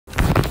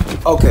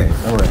Okay,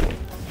 I'm ready.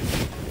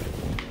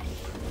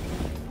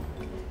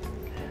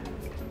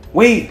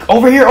 Wait,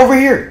 over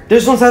here.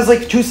 This one has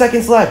like 2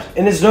 seconds left,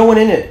 and there's no one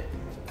in it.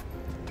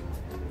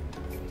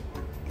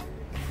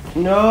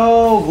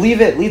 No, leave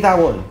it. Leave that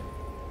one.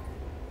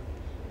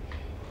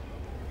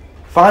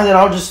 Fine, then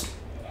I'll just...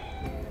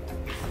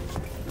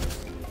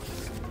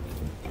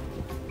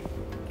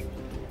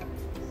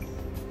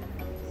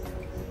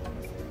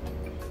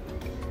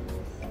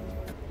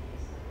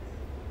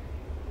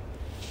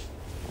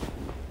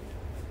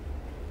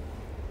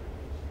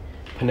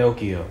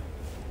 Pinocchio.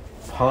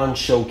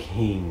 Poncho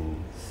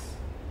Kings.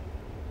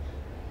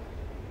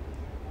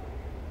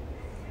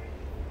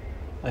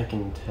 I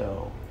can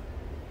tell.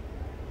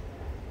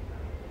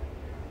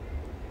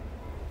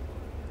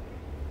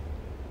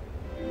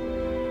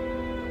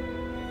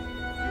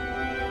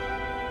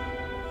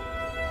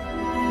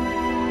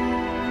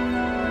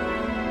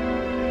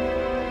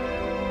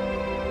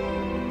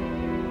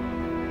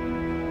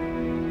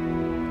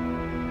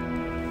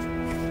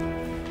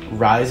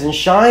 Rise and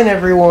shine,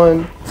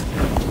 everyone.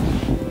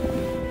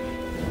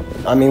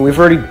 I mean, we've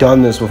already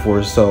done this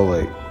before, so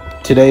like,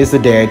 today is the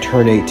day I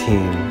turn 18.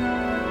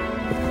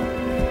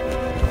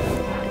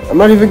 I'm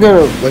not even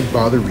gonna like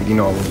bother reading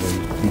all of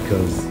them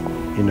because,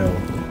 you know,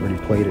 I already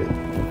played it.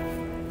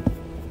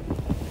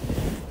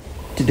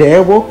 Today I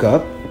woke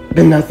up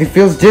and nothing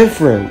feels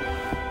different.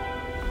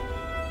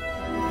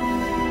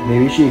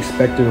 Maybe she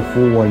expected a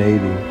full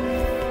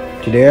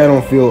 180. Today I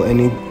don't feel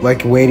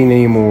like waiting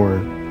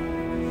anymore.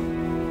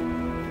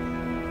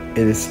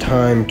 It is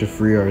time to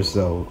free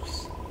ourselves.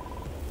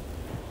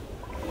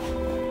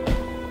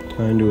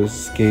 Time to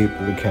escape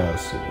the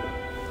castle.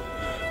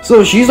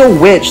 So she's a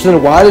witch,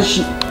 then why does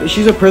she... If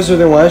she's a prisoner,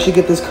 then why does she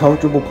get this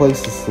comfortable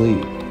place to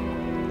sleep?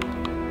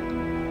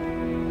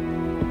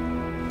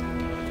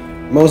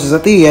 Moses,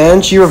 at the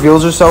end, she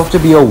reveals herself to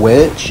be a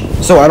witch.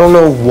 So I don't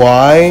know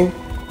why.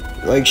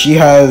 Like, she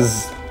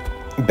has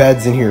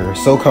beds in here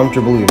so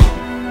comfortably.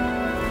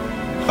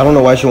 I don't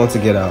know why she wants to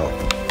get out.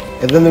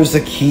 And then there's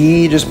the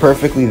key just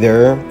perfectly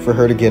there for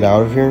her to get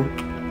out of here.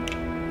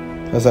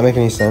 Does that make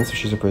any sense if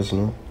she's a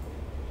prisoner?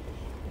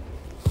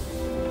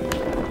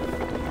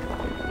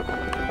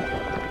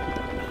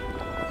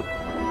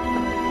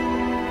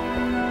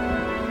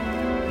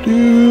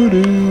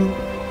 Doo-doo.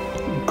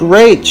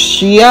 Great,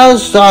 she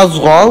has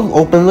Oswald.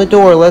 Open the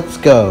door, let's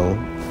go.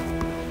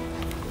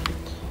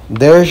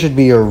 There should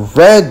be a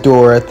red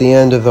door at the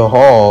end of the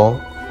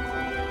hall.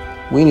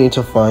 We need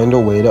to find a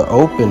way to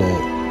open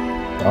it.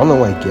 I don't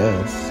know, I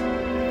guess.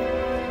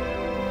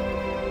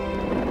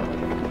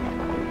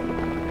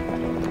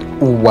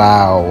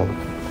 Wow.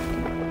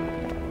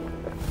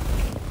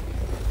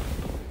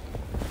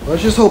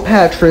 Let's just hope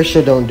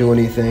Patricia don't do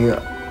anything.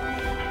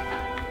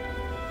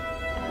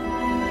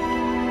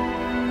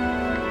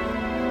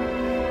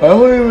 I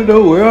don't even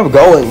know where I'm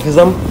going, because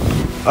I'm...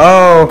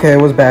 Oh, okay,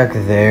 it was back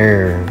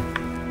there.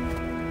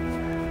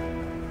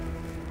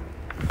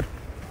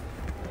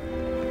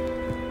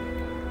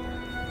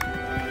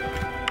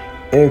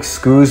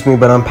 Excuse me,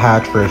 but I'm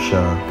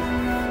Patricia.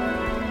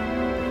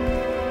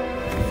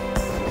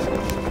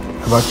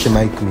 How about you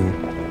make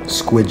me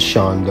Squid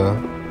Shonda?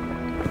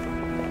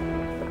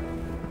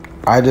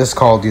 I just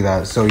called you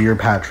that, so you're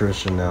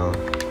Patricia now.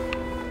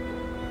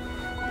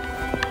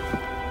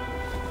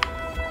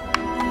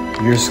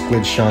 You're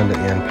Squid Shonda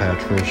and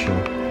Patricia.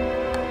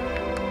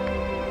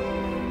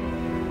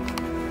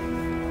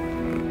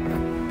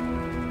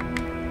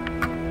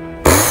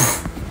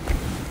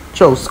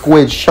 Joe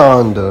Squid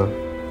Shonda.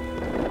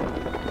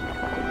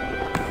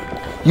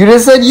 You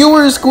just said you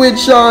were Squid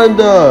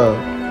Shonda.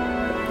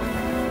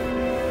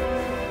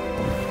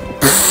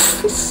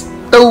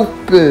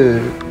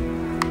 Stupid.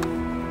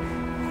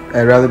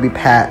 I'd rather be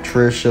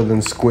Patricia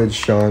than Squid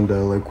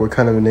Shonda. Like, what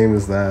kind of a name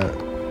is that?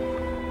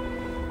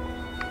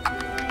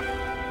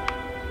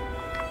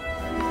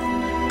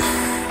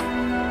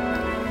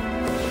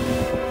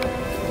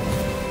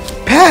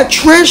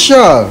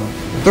 Patricia!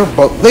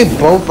 They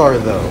both are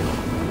though.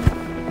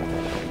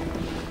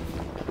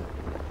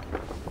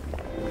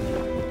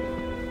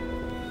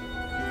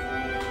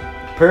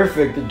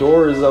 Perfect, the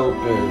door is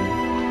open.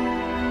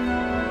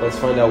 Let's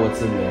find out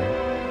what's in there.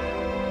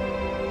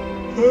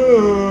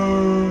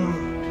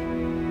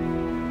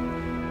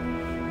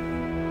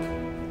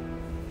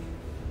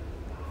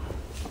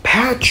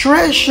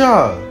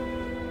 Patricia!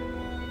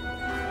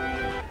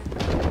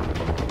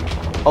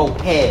 Oh,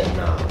 hell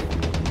no.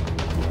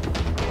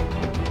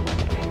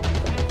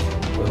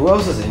 But who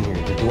else is in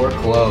here? The door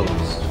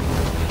closed.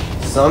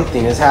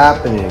 Something is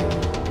happening.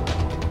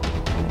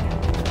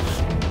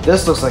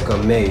 This looks like a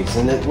maze,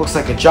 and it looks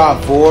like a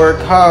job for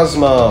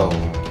Cosmo.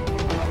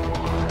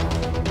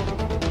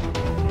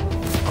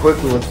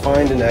 Quickly, let's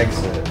find an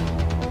exit.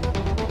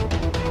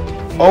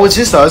 Oh, it's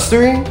just us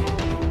three?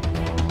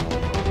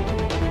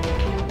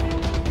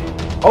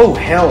 Oh,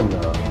 hell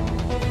no.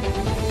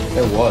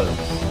 It was.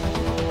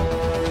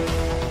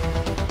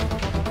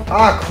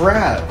 Ah,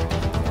 crap.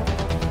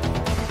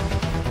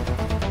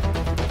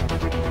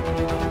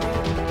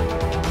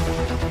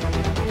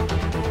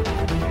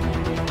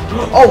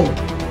 Oh!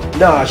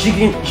 Nah, she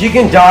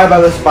can die by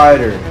the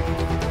spider.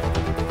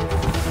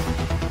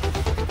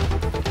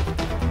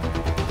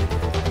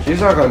 She's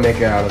not gonna make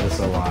it out of this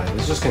alive.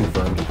 It's just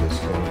confirmed at this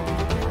point.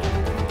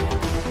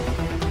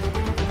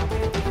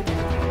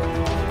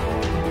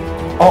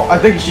 Oh, I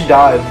think she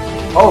died.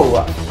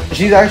 Oh,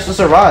 she's actually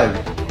survived.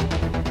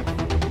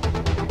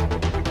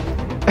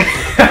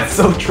 That's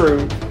so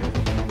true.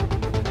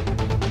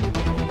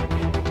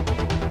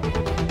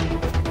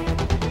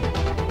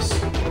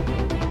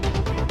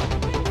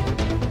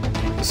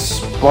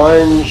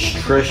 Sponge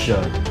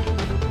Trisha.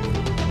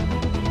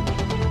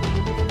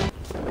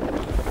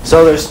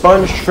 So there's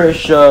Sponge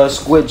Trisha,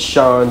 Squid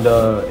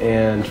Shonda,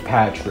 and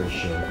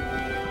Patricia.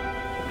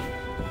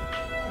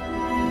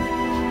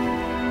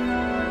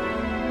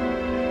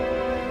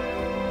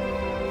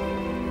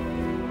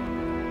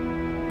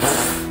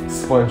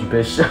 Sponge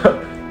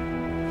Bishop.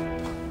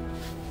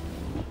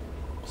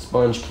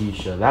 Sponge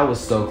Keisha. That was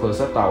so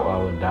close. I thought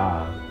I would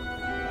die.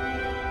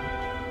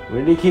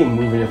 We need to keep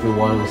moving if we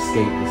want to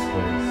escape this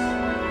place.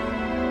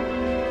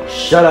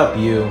 Shut up,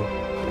 you.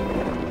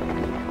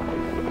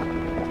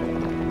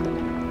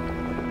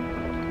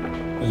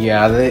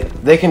 Yeah,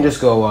 they can just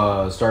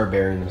go start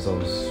burying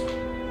themselves.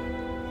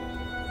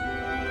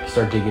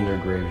 Start digging their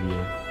grave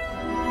here.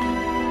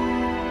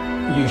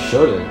 You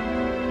shouldn't.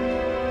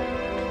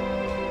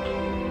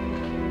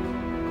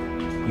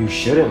 You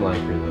shouldn't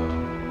like her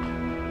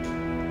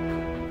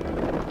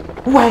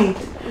though. Wait!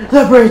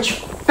 The bridge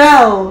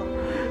fell!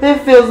 It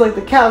feels like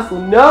the castle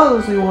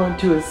knows we want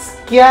to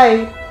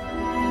escape.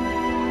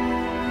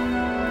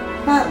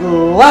 That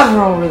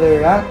lever over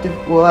there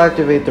will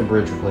activate the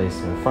bridge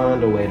replacement.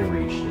 Find a way to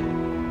reach it.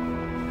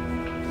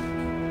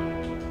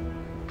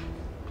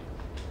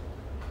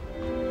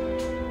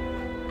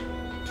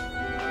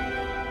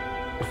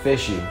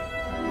 Fishy.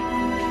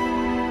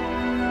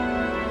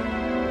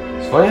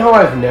 It's funny how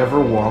I've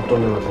never walked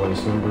on the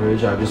replacement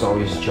bridge. I've just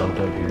always jumped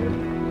up here.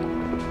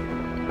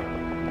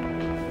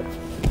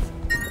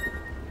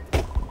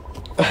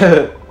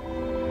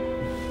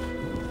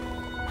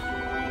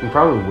 You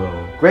probably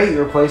will. Great,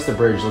 you replaced the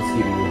bridge. Let's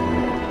keep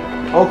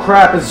moving. Oh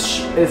crap! It's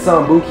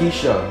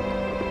Bukisha.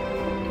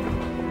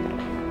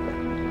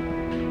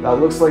 That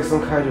looks like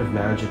some kind of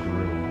magic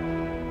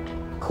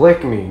room.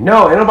 Click me.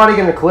 No, ain't nobody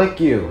gonna click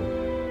you.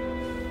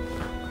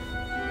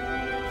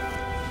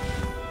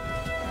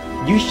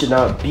 You should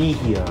not be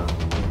here,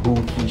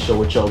 Bukisha,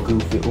 with your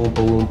goofy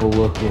Oompa Loompa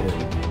looking.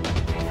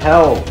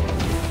 Help!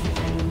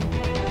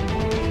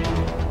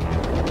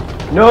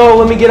 No,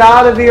 let me get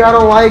out of here. I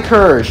don't like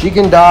her. She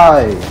can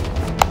die.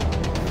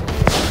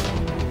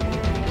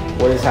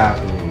 What is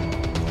happening?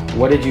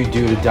 What did you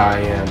do to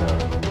Diana?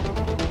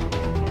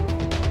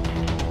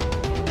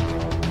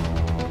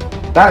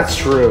 That's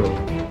true.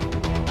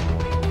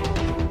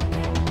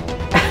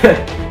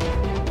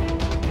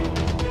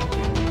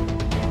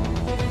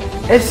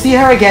 If see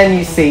her again,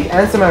 you see,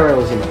 answer my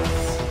riddles, you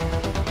must.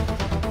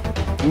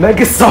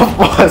 Mega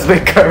softball has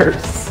been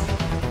cursed.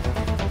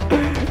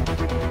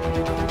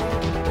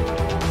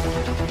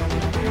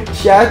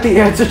 Chat the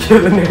answer to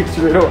the next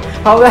riddle.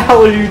 How the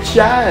hell will you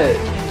chat?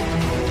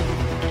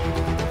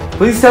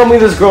 Please tell me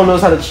this girl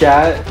knows how to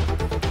chat.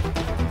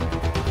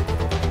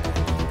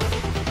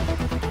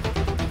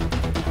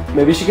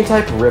 Maybe she can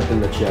type RIP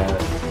in the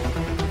chat.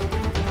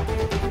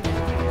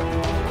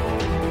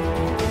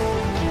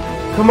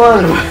 Come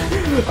on.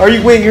 Are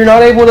you, wait, you're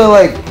not able to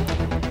like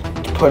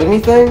put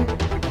anything?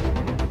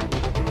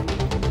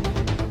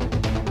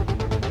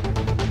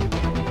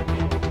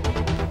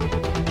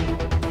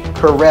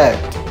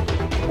 Correct.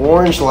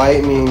 Orange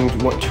light means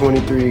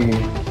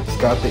 23's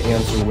got the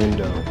answer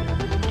window.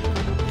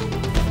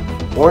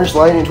 Orange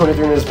lightning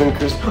 23 has been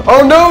cursed.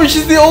 Oh no,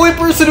 she's the only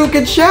person who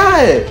can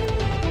chat!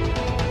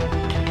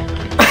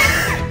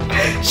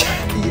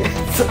 Chat the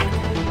answer.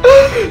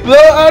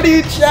 No, how do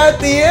you chat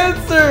the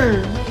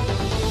answer?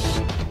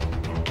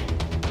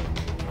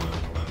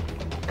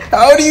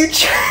 How do you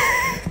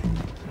chat?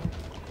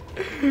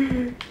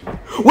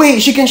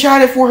 Wait, she can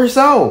chat it for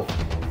herself.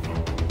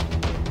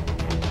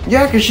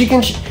 Yeah, because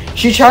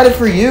she chatted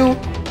for you.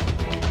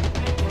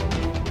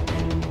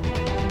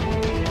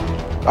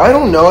 I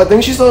don't know. I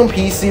think she's on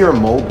PC or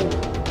mobile.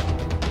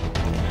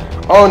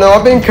 Oh no,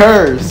 I've been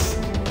cursed.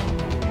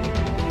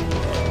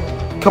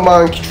 Come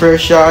on,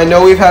 Trisha. I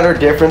know we've had our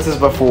differences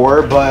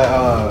before,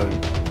 but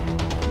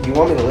you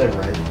want me to live,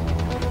 right?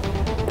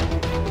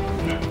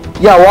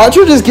 Yeah, watch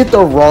her just get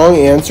the wrong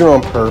answer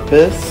on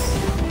purpose.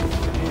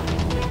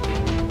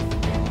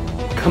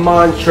 Come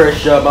on,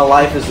 Trisha. My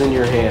life is in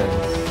your hands.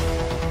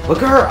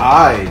 Look at her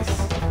eyes.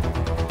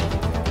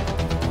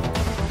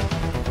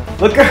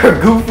 Look at her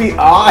goofy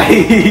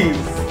eyes.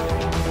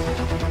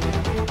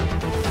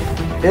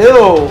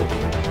 Ew.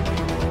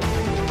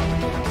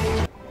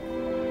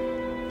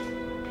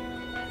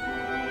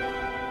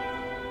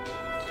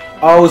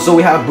 Oh, so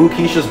we have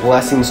Bukisha's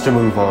blessings to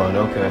move on.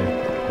 Okay.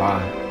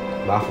 Bye.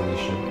 Bye,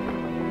 Felicia.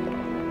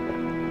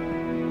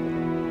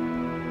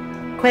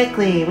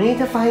 Quickly, we need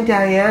to find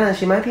Diana.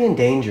 She might be in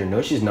danger.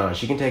 No, she's not.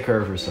 She can take care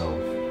of herself.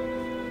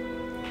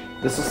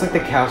 This looks like the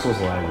castle's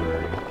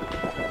library.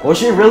 Well,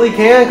 she really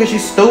can, because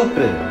she's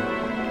stupid.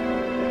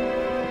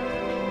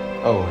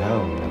 Oh,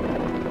 hell no.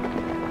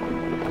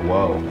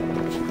 Whoa.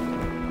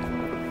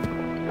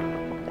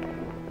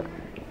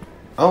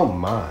 Oh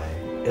my.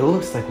 It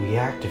looks like we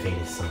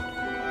activated something.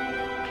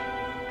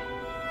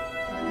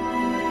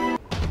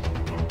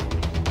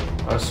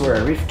 I swear,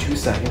 every 2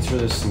 seconds for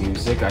this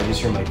music, I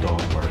just hear my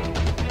dog bark.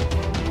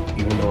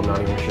 Even though I'm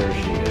not even sure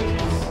she is.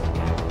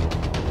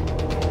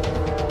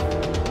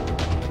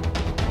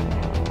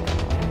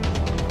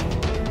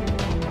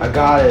 I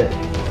got it.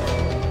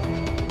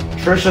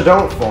 Trisha,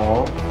 don't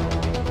fall.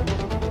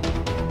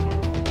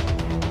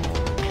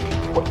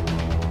 What?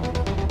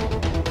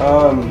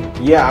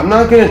 Yeah, I'm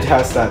not gonna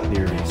test that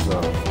theory,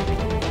 so.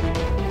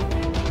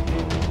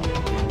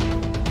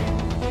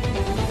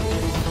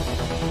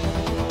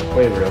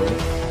 Wait, really?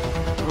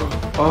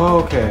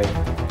 Oh, okay.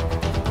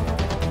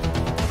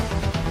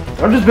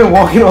 I've just been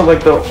walking on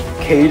like the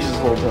cage this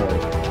whole time.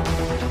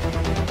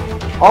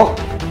 Oh.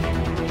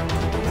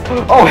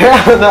 Oh,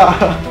 hell no.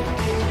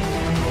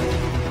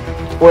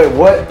 Wait,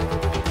 what?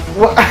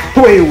 What?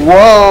 Wait,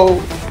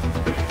 whoa.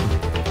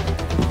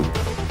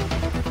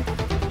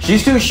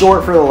 She's too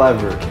short for the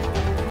lever.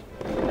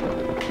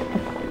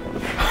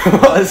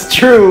 It's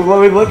true. When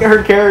we look at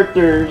her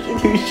character,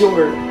 she's too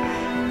short.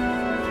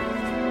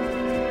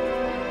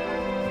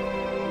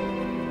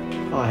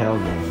 Oh, hell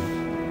no.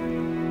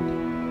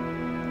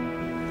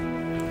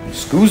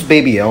 Who's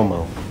Baby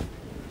Elmo?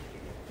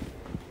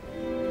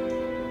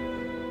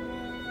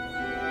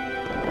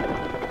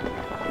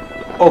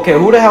 Okay,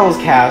 who the hell is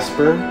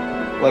Casper?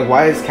 Like,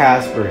 why is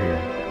Casper here?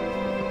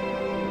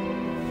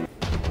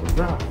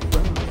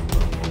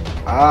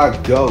 Ah,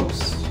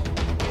 ghost.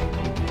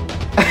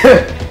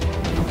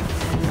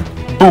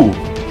 Boo!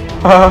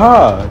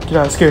 Haha! Did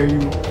I scare you?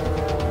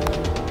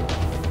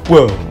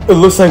 Well, it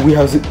looks like we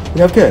have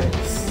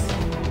guests.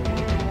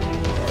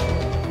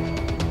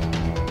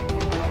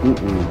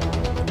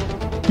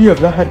 We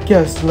have not had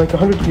guests in like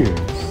 100 years.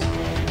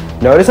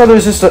 Notice how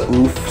there's just a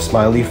oof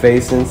smiley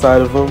face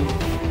inside of them?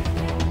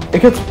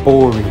 It gets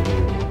boring,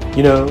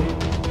 you know?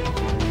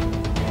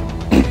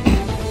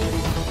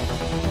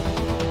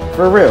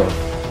 For real.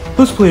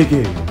 Let's play a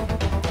game.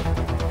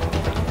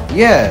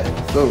 Yeah,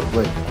 so,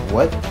 like,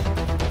 what?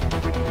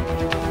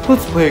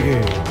 Let's play a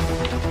game.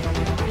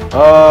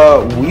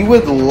 We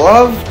would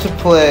love to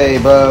play,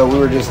 but we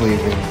were just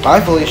leaving.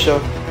 Bye, Felicia.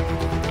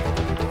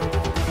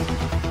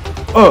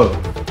 Oh,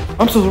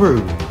 I'm so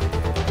rude.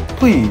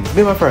 Please,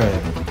 be my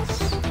friends.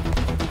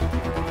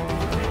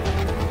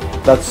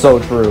 That's so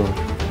true.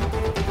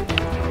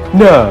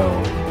 No,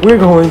 we're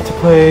going to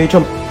play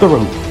jump the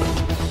rope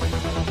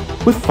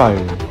with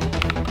fire.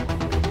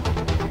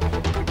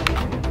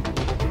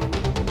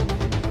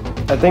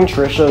 I think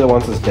Trisha, the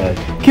one, is dead.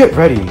 Get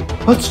ready,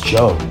 let's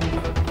jump.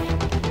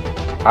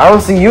 I don't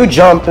see you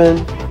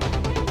jumping.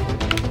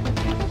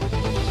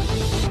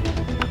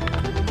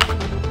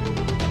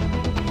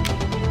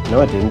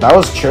 No, I didn't. That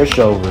was Trisha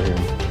over here.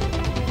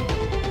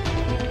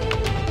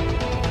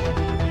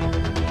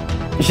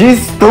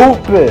 She's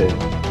stupid.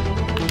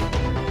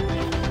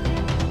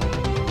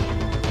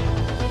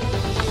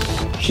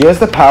 She has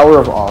the power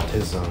of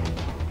autism.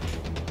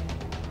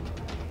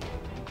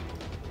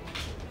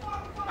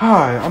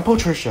 Hi, I'm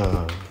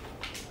Patricia.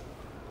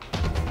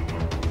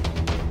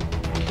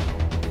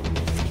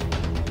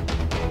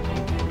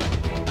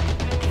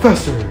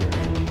 Faster.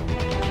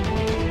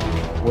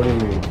 What do you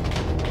mean?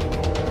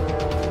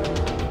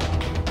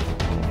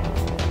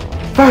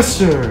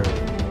 Faster.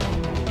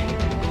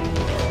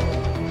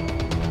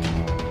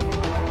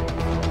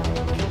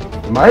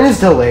 Mine is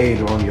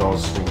delayed on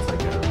y'all's screens, I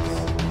guess.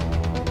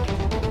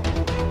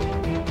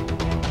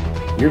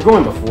 You're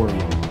going before me.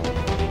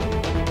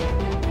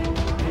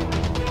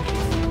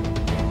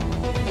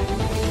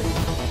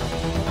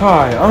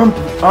 Hi, I'm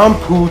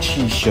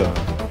Poochiesha.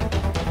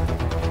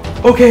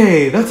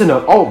 Okay, that's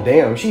enough. Oh,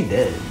 damn, she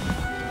did.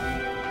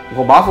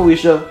 Well, bye,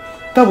 Felicia.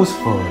 That was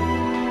fun.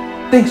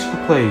 Thanks for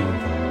playing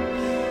with us.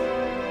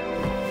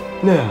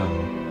 Now,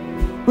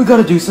 we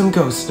gotta do some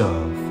ghost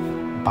stuff.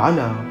 Bye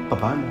now.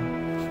 Bye-bye now.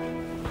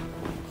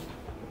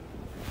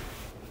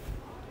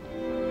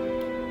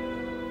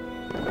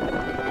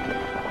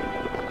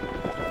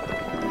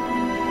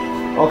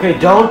 Okay,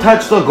 don't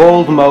touch the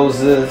gold,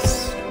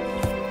 Moses.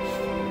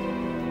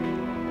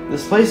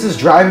 This place is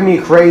driving me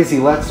crazy.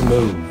 Let's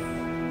move.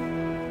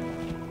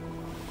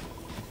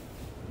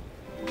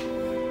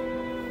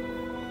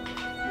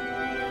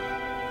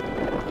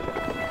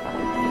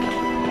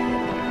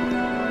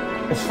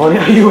 It's funny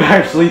how you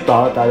actually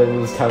thought that it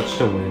was touch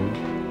to win.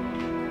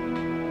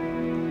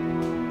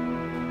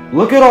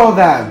 Look at all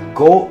that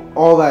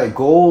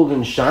gold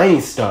and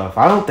shiny stuff.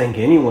 I don't think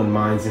anyone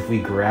minds if we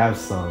grab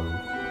some.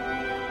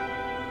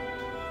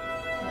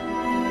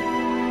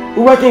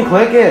 Ooh, I can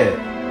click it.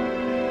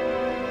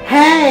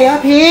 Hey,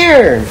 up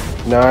here.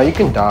 Nah, you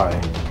can die.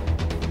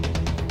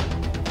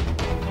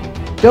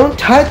 Don't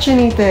touch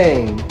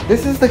anything.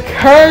 This is the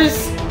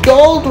cursed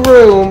gold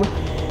room.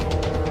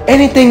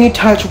 Anything you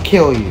touch will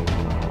kill you.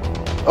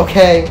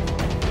 Okay?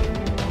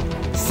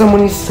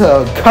 Someone needs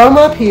to come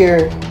up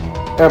here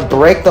and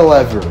break the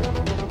lever.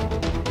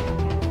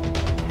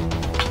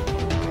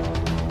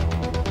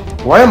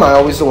 Why am I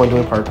always the one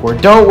doing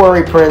parkour? Don't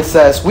worry,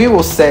 princess. We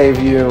will save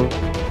you.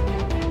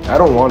 I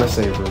don't want to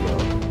save her, though.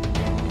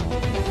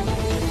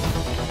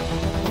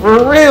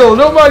 For real,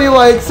 nobody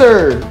likes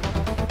her.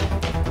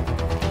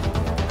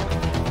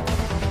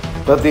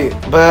 But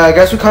I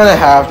guess we kind of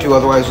have to,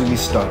 otherwise we'd be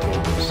stuck in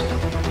this.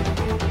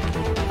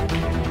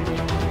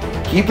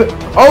 Keep it.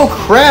 Oh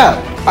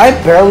crap! I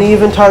barely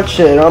even touched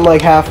it, and I'm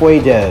like halfway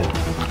dead.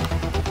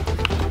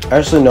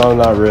 Actually, no, I'm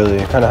not really.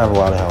 I kind of have a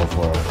lot of health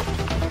left.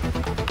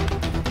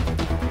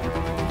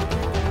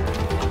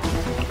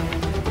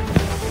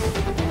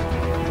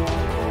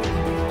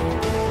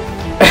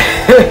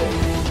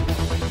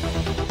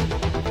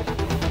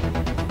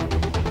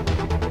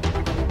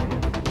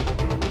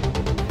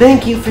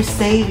 Thank you for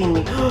saving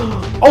me.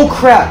 Oh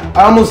crap!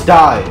 I almost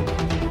died.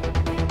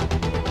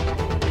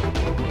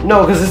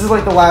 No, because this is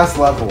like the last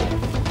level.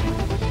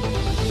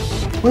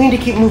 We need to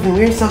keep moving.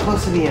 We're so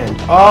close to the end.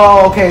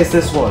 Oh, okay, it's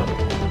this one.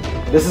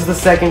 This is the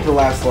second to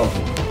last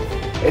level.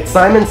 It's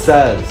Simon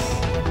Says.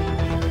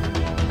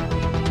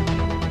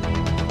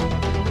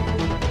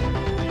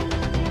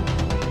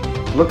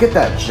 Look at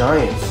that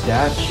giant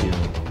statue.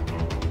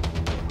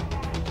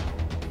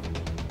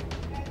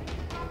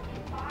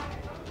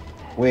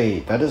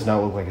 Wait, that does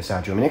not look like a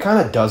statue. I mean, it kind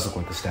of does look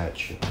like a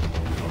statue.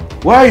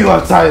 Why are you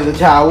outside of the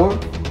tower?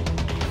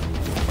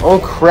 Oh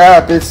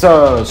crap, it's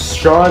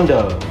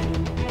Shonda.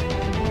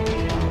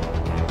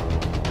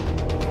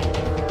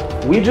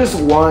 We just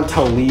want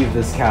to leave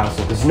this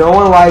castle because no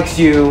one likes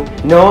you.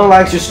 No one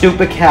likes your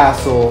stupid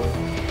castle.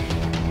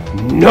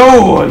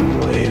 No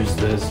one leaves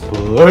this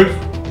place.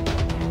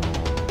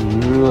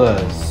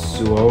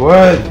 Let's go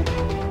ahead.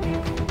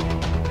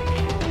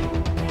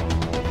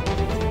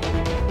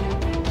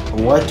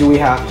 What do we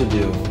have to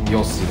do?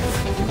 You'll see.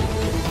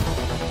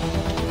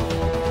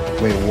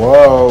 Wait,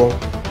 whoa.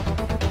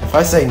 If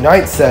I say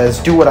Knight Says,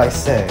 do what I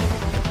say.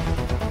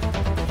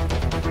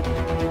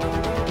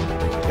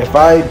 If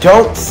I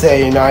don't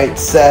say Knight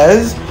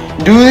Says,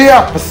 do the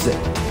opposite.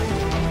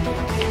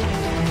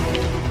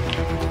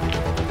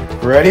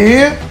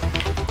 Ready?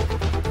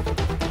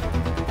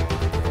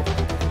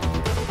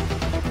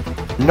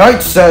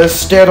 Knight Says,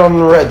 stand on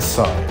the red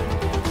side.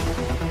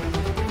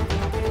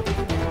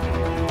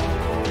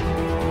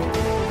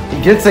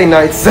 He did say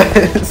Knight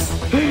Says.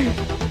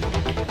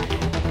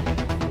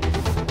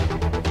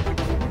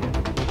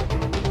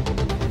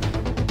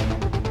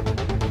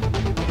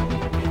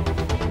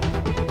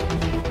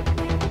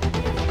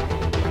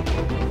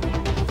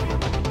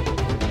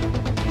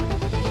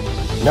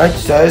 Knight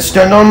Says,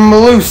 stand on the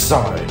blue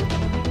side.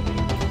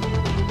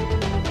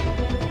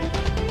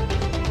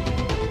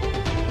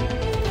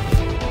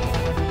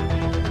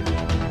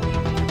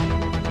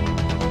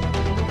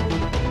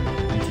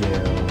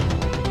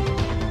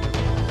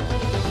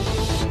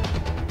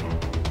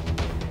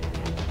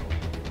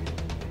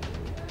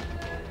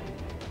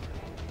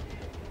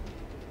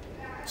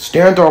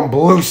 Stand on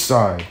blue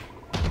side.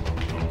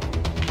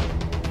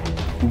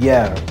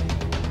 Yeah.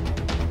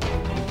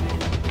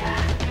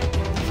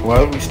 Why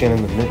would we stand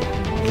in the middle?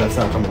 That's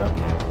not coming up.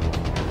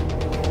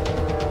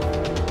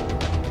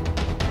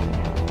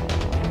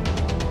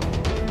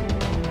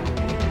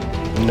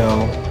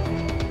 No.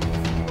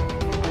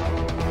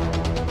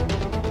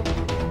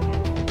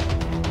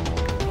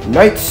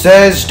 Knight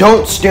Says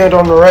don't stand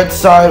on the red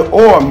side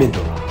or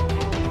middle.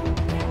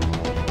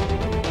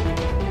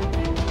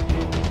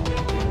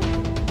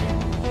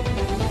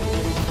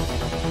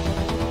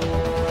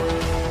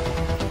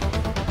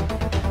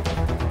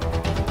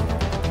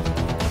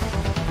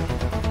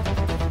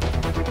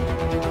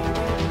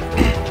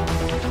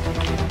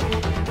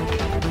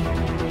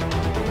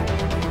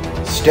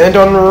 Stand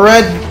on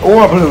red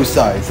or blue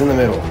sides in the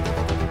middle.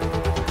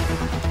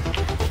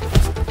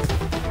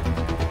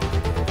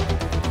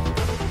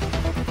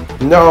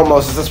 No,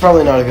 Moses, that's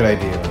probably not a good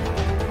idea.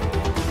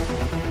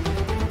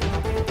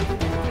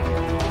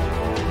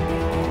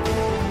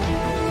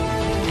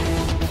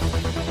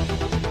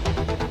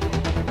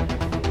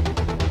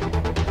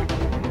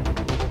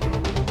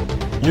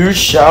 You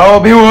shall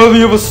be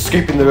worthy of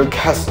escaping the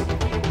castle.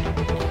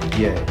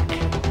 Yeah.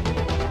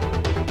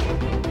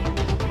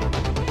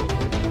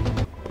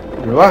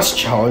 Your last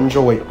challenge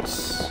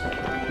awaits.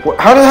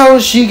 How the hell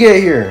did she get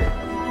here?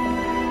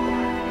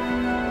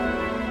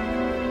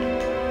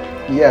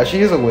 Yeah, she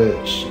is a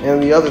witch.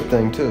 And the other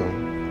thing, too.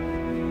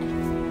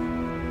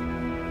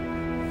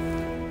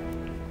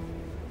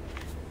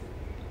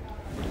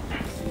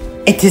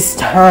 It is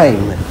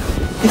time.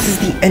 This is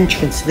the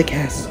entrance to the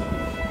castle.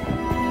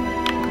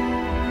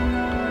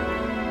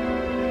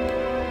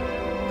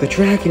 The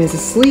dragon is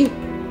asleep.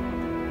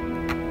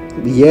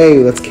 Yay,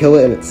 let's kill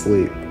it in its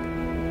sleep.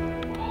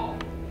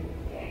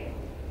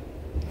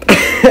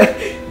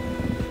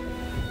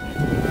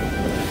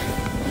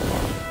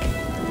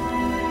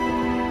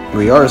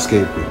 We are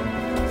escaping.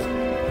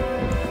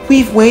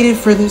 We've waited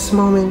for this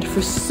moment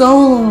for so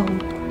long.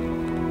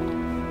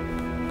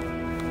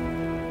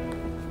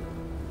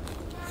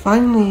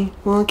 Finally,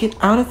 we'll get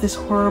out of this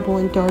horrible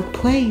and dark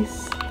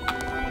place.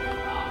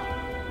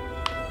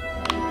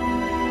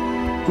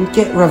 And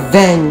get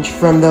revenge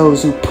from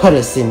those who put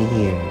us in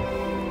here.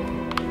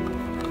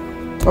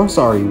 I'm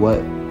sorry,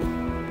 what?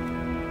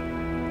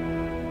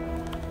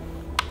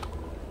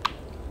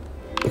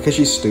 Because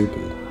she's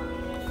stupid.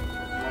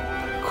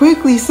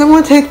 Quickly,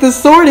 someone take the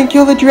sword and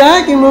kill the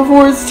dragon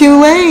before it's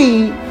too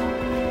late!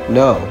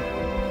 No.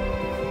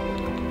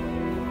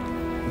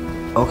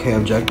 Okay,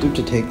 objective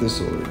to take the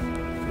sword.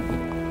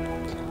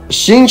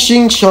 Xing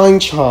Xing Chang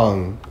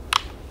Chang.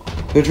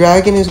 The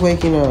dragon is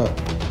waking up.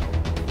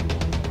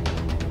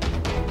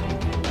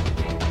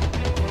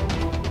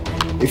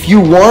 If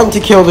you want to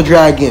kill the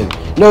dragon.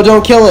 No,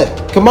 don't kill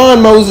it. Come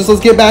on, Moses, let's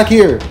get back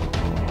here.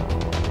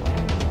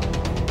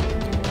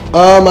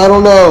 I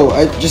don't know.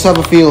 I just have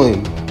a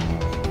feeling.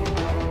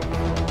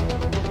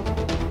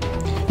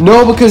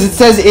 No, because it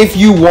says if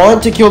you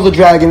want to kill the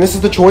dragon. This is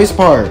the choice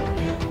part.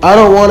 I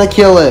don't want to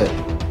kill it.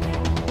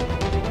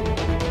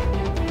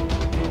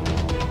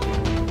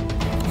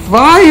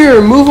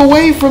 Fire! Move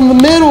away from the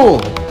middle!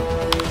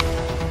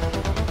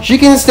 She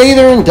can stay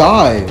there and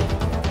die.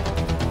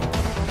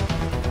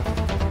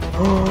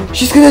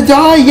 She's gonna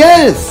die,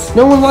 yes!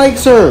 No one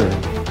likes her.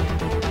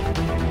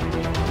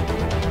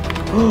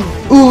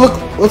 Ooh, look,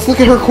 let's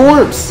look at her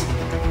corpse.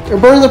 They're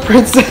burning the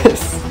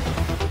princess.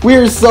 We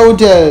are so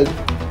dead.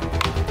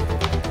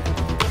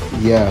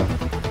 Yeah.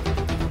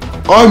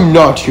 I'm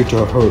not here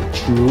to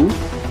hurt you.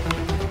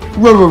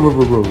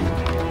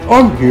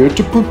 I'm here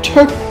to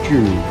protect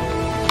you.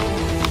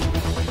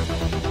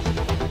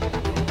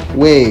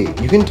 Wait,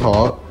 you can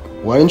talk.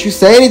 Why didn't you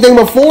say anything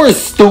before,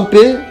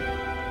 stupid?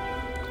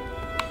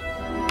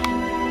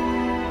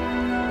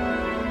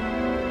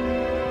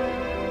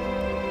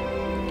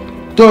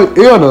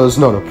 Diana is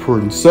not a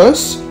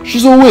princess.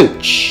 She's a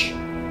witch.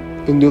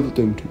 And the other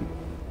thing too.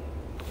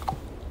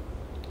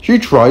 She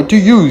tried to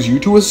use you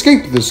to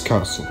escape this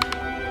castle.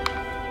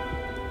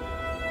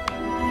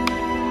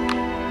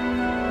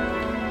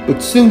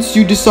 But since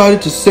you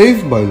decided to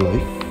save my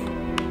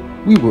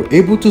life, we were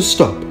able to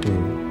stop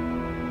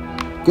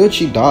her. Good,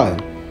 she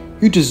died.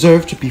 You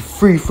deserve to be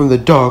free from the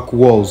dark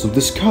walls of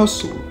this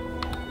castle.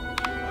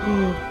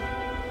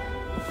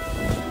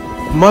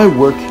 My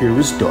work here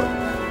is done.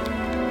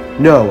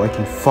 Now I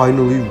can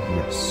finally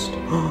rest.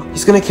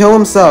 He's gonna kill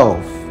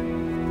himself.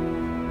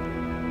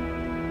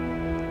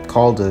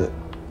 Called it.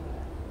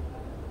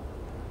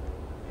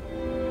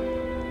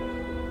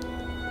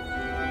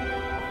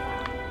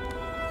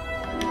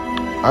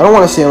 I don't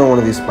want to stay on one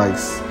of these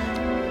spikes.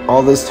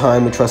 All this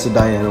time we trusted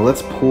Diana.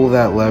 Let's pull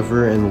that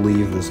lever and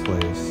leave this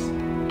place.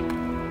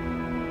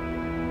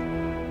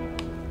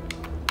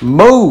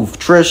 Move,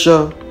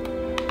 Trisha.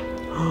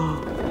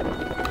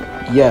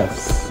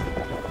 Yes.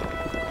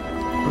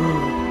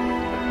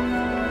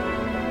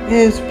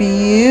 It's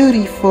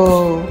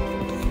beautiful.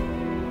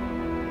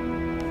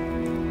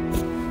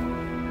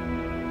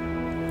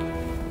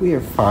 We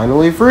are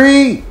finally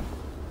free.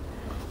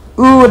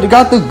 Ooh, it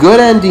got the good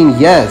ending.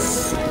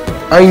 Yes.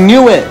 I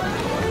knew it.